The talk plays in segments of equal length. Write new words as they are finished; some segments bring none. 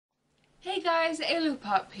Hey guys,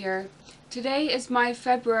 AilouPup here. Today is my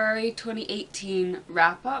February 2018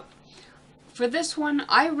 wrap-up. For this one,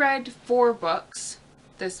 I read 4 books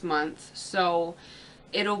this month, so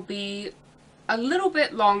it'll be a little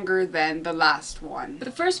bit longer than the last one.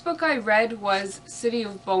 The first book I read was City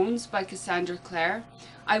of Bones by Cassandra Clare.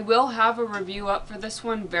 I will have a review up for this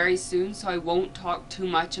one very soon, so I won't talk too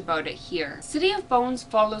much about it here. City of Bones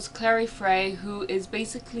follows Clary Frey, who is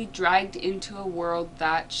basically dragged into a world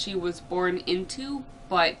that she was born into,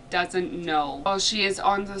 but doesn't know, while she is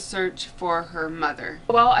on the search for her mother.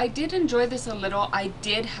 While I did enjoy this a little, I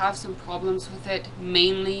did have some problems with it,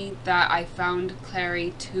 mainly that I found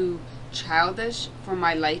Clary too childish for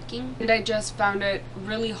my liking, and I just found it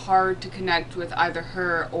really hard to connect with either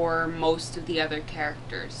her or most of the other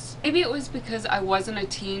characters. Maybe it was because I wasn't a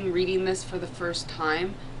teen reading this for the first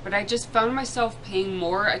time, but I just found myself paying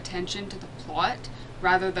more attention to the plot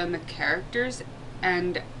rather than the characters,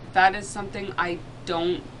 and that is something I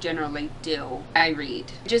don't generally do. I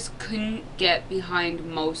read. I just couldn't get behind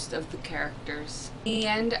most of the characters. In the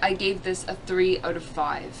end, I gave this a 3 out of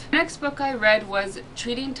 5. The next book I read was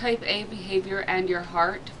Treating Type A Behavior and Your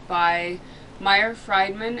Heart by Meyer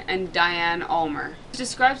Friedman and Diane Almer. It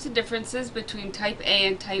describes the differences between Type A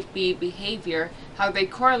and Type B behavior, how they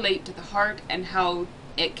correlate to the heart, and how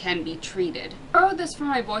it can be treated. I borrowed this from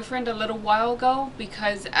my boyfriend a little while ago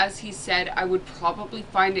because, as he said, I would probably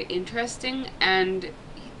find it interesting, and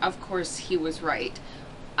of course he was right.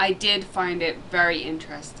 I did find it very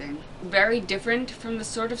interesting. Very different from the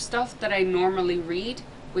sort of stuff that I normally read,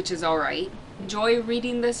 which is alright. I enjoy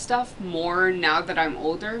reading this stuff more now that I'm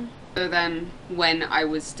older, rather than when I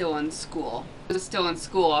was still in school. When I was still in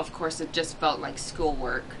school, of course, it just felt like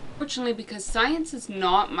schoolwork. Fortunately, because science is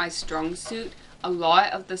not my strong suit, a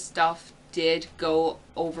lot of the stuff did go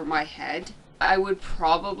over my head. I would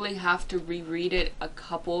probably have to reread it a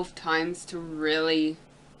couple of times to really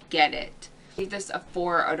get it. I gave this a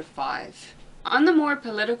 4 out of 5. On the more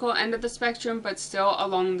political end of the spectrum, but still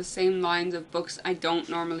along the same lines of books I don't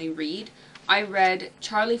normally read, I read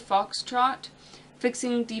Charlie Foxtrot,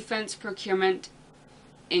 Fixing Defense Procurement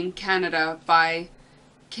in Canada by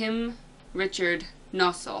Kim Richard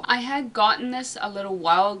Nossel. I had gotten this a little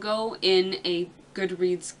while ago in a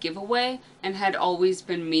Goodreads giveaway and had always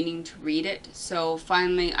been meaning to read it, so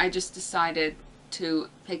finally I just decided to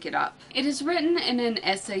pick it up. It is written in an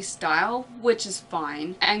essay style, which is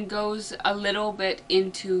fine, and goes a little bit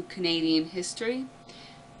into Canadian history.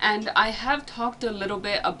 And I have talked a little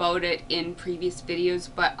bit about it in previous videos,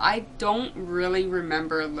 but I don't really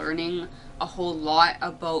remember learning a whole lot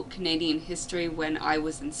about Canadian history when I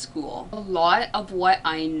was in school. A lot of what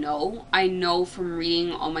I know from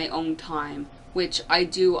reading on my own time, which I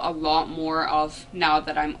do a lot more of now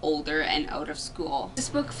that I'm older and out of school. This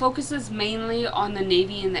book focuses mainly on the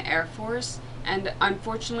Navy and the Air Force, and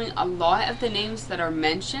unfortunately a lot of the names that are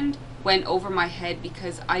mentioned went over my head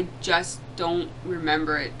because I just don't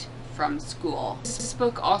remember it from school. This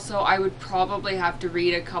book also I would probably have to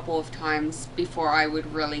read a couple of times before I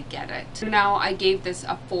would really get it. Now I gave this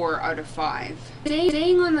a 4 out of 5.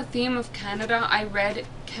 Staying on the theme of Canada, I read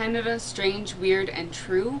Canada Strange, Weird and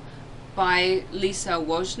True by Lisa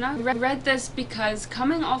Wojna. I read this because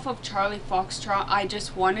coming off of Charlie Foxtrot, I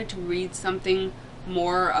just wanted to read something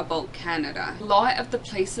more about Canada. A lot of the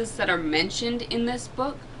places that are mentioned in this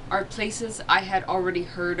book are places I had already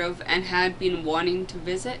heard of and had been wanting to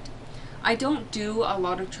visit. I don't do a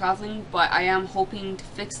lot of traveling, but I am hoping to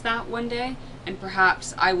fix that one day, and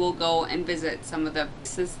perhaps I will go and visit some of the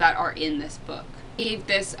places that are in this book. I gave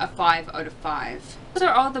this a 5 out of 5. Those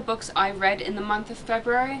are all the books I read in the month of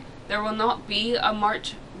February. There will not be a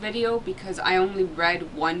March video because I only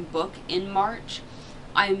read 1 book in March.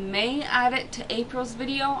 I may add it to April's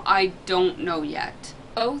video, I don't know yet.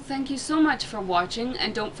 So thank you so much for watching,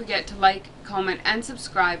 and don't forget to like, comment and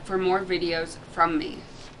subscribe for more videos from me.